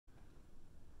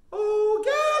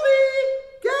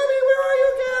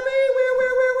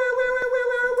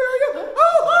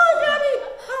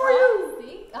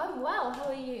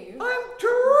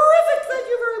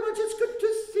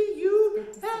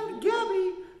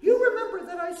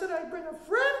said I'd bring a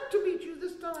friend to meet you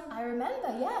this time. I remember,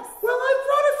 yes. Well, I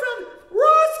brought a friend.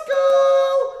 Rosco!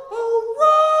 Oh,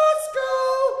 Rosco!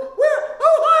 Where?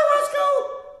 Oh, hi, Rosco!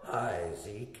 Hi,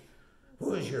 Zeke.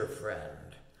 Who's your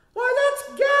friend? Why,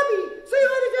 that's Gabby. Say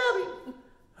hi to Gabby.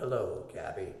 Hello,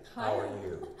 Gabby. Hi. How are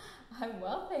you? I'm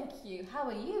well, thank you. How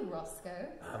are you, Rosco?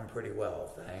 I'm pretty well,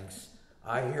 thanks.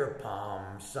 I hear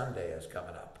Palm Sunday is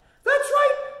coming up. That's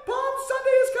right. Palm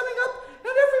Sunday is coming up,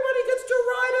 and everybody gets to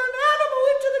ride an animal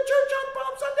into the church on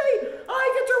Palm Sunday. I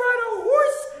get to ride a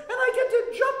horse, and I get to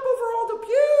jump over all the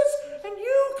pews, and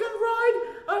you can ride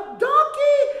a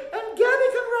donkey, and Gabby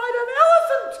can ride an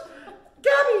elephant.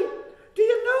 Gabby, do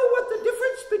you know what the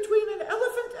difference between an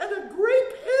elephant and a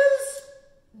grape is?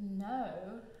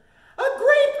 No. A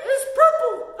grape is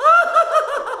purple.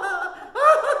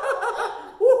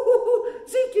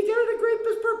 Zeke, you get it? A grape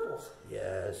is purple.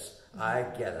 Yes, I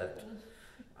get it.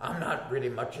 I'm not really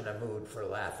much in a mood for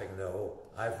laughing, though.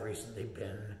 I've recently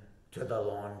been to the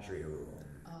laundry room.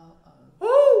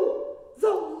 Oh, the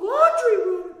laundry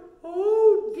room.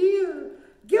 Oh, dear.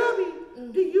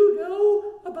 Gabby, do you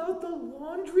know about the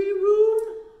laundry room?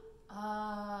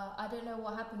 I don't know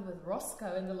what happened with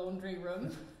Rosco in the laundry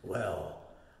room. Well,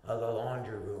 the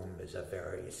laundry room is a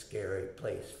very scary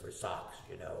place for socks,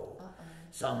 you know.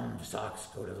 Some socks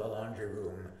go to the laundry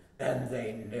room and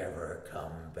they never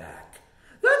come back.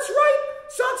 That's right.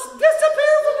 Socks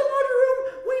disappear from the laundry room.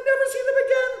 We never see them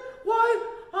again. Why,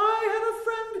 I had a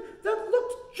friend that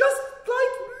looked just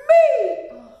like me.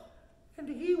 And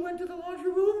he went to the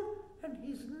laundry room and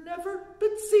he's never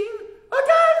been seen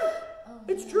again.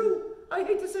 It's true. I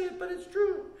hate to say it, but it's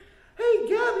true. Hey,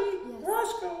 Gabby, Yes.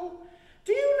 Rosco,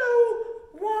 do you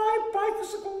know why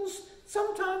bicycles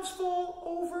sometimes fall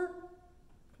over?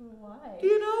 Why? Do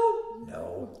you know?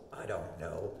 No, I don't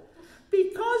know.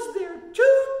 Because they're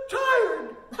too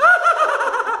tired.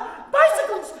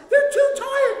 Bicycles, they're too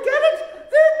tired. Get it?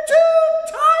 They're too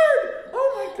tired. Oh,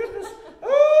 my goodness.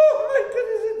 Oh, my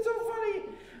goodness. It's so funny.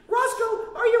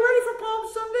 Rosco, are you ready for Palm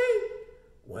Sunday?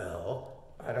 Well,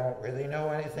 I don't really know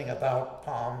anything about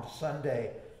Palm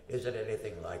Sunday. Is it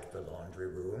anything like the laundry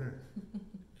room?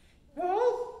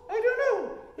 Well, I don't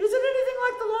know. Is it anything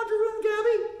like the laundry room,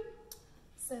 Gabby?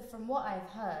 So from what I've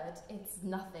heard, it's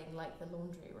nothing like the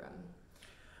laundry room.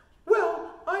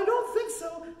 Well, I don't think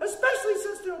so, especially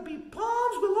since there'll be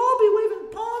palms. We'll all be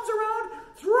waving palms around,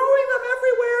 throwing them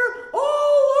everywhere,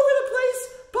 all over the place.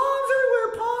 Palms everywhere,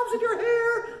 palms in your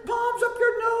hair, palms up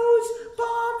your nose,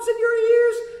 palms in your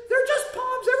ears. They're just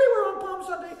palms everywhere on Palm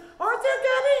Sunday. Aren't there,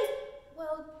 Gabby?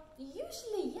 Well,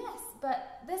 usually yes,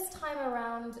 but this time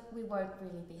around we won't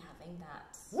really be having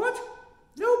that. What?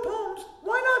 No palms?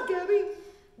 Why not, Gabby?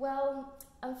 Well,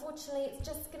 unfortunately it's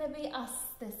just going to be us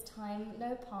this time.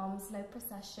 No palms, no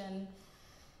procession.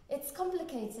 It's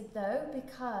complicated though,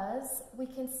 because we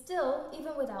can still,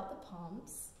 even without the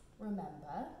palms,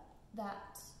 remember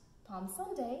that Palm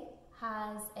Sunday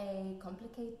has a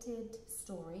complicated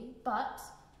story, but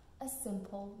a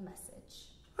simple message.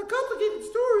 A complicated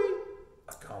story?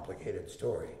 A complicated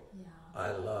story. Yeah.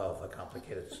 I love a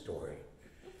complicated story.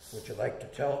 Would you like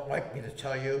me to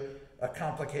tell you a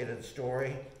complicated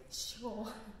story? Sure.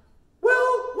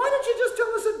 Well, why don't you just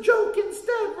tell us a joke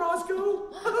instead,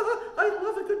 Rosco? I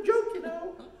love a good joke, you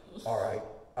know. All right,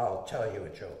 I'll tell you a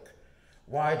joke.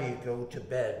 Why do you go to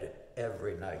bed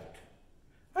every night?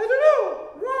 I don't know.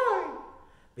 Why?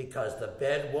 Because the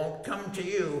bed won't come to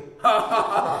you. Ha ha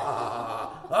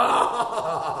ha ha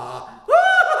ha.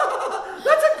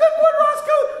 That's a good one,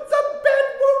 Rosco. The bed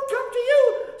won't come to you,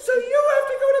 so you have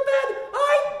to go to bed.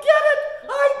 I get it.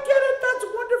 That's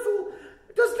wonderful.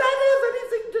 Does that have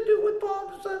anything to do with Palm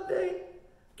Sunday?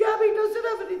 Gabby, does it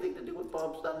have anything to do with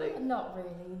Palm Sunday? Not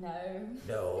really, no.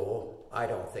 No, I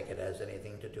don't think it has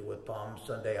anything to do with Palm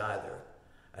Sunday either.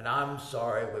 And I'm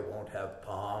sorry we won't have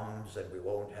palms, and we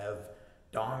won't have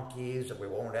donkeys, and we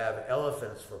won't have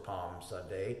elephants for Palm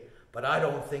Sunday. But I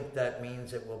don't think that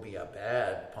means it will be a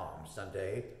bad Palm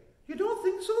Sunday. You don't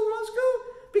think so, Rosco?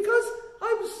 Because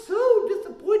I'm so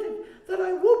disappointed that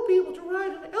I won't be able to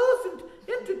ride an elephant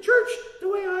into church the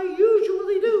way I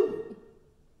usually do.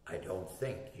 I don't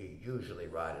think you usually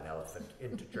ride an elephant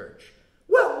into church.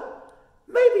 Well,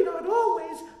 maybe not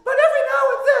always, but every now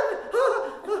and then.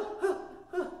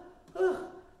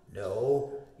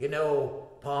 No, you know,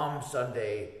 Palm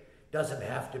Sunday doesn't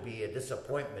have to be a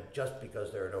disappointment just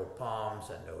because there are no palms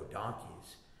and no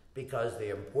donkeys. Because the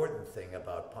important thing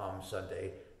about Palm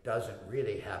Sunday doesn't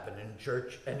really happen in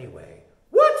church anyway.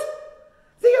 What?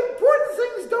 The important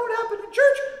things don't happen in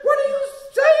church? What are you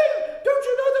saying? Don't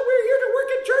you know that we're here to work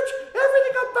in church?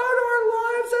 Everything about our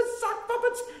lives as sock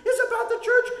puppets is about the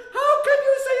church. How can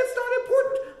you say it's not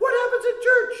important? What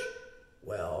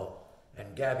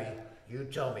Gabby, you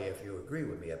tell me if you agree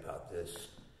with me about this,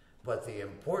 but the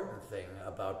important thing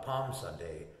about Palm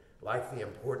Sunday, like the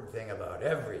important thing about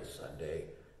every Sunday,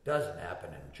 doesn't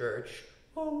happen in church.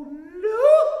 Oh, no?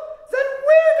 Then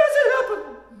where does it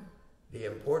happen? The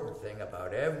important thing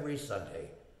about every Sunday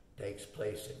takes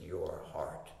place in your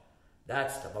heart.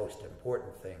 That's the most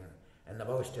important thing and the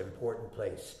most important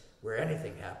place where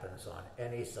anything happens on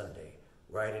any Sunday,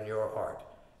 right in your heart.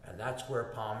 And that's where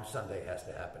Palm Sunday has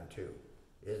to happen too.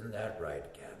 Isn't that right,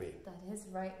 Gabby? That is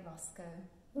right, Rosco.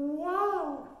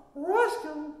 Wow,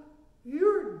 Rosco,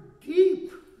 you're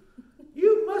deep.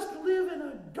 You must live in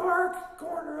a dark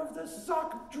corner of the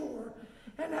sock drawer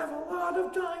and have a lot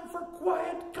of time for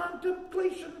quiet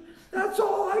contemplation. That's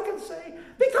all I can say.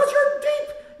 Because you're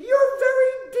deep. You're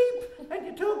very deep. And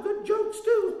you tell good jokes,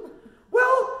 too.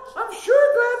 Well, I'm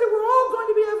sure glad that we're all going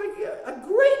to be having a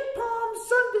great Palm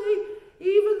Sunday,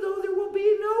 even though there will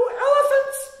be no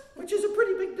elephants, which is a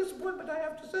pretty big disappointment, I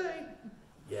have to say.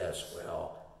 Yes,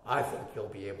 well, I think you'll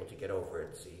be able to get over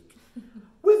it, Zeke.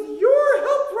 With your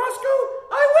help, Rosco,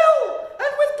 I will!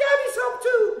 And with Gabby's help,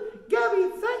 too.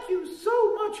 Gabby, thank you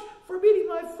so much for meeting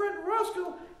my friend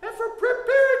Rosco and for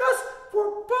preparing us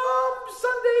for Palm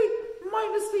Sunday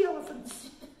minus the elephants.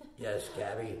 Yes,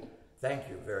 Gabby, thank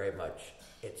you very much.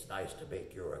 It's nice to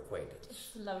make your acquaintance.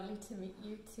 It's lovely to meet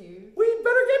you too. We'd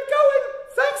better get going.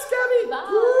 Thanks, Gabby.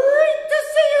 Bye.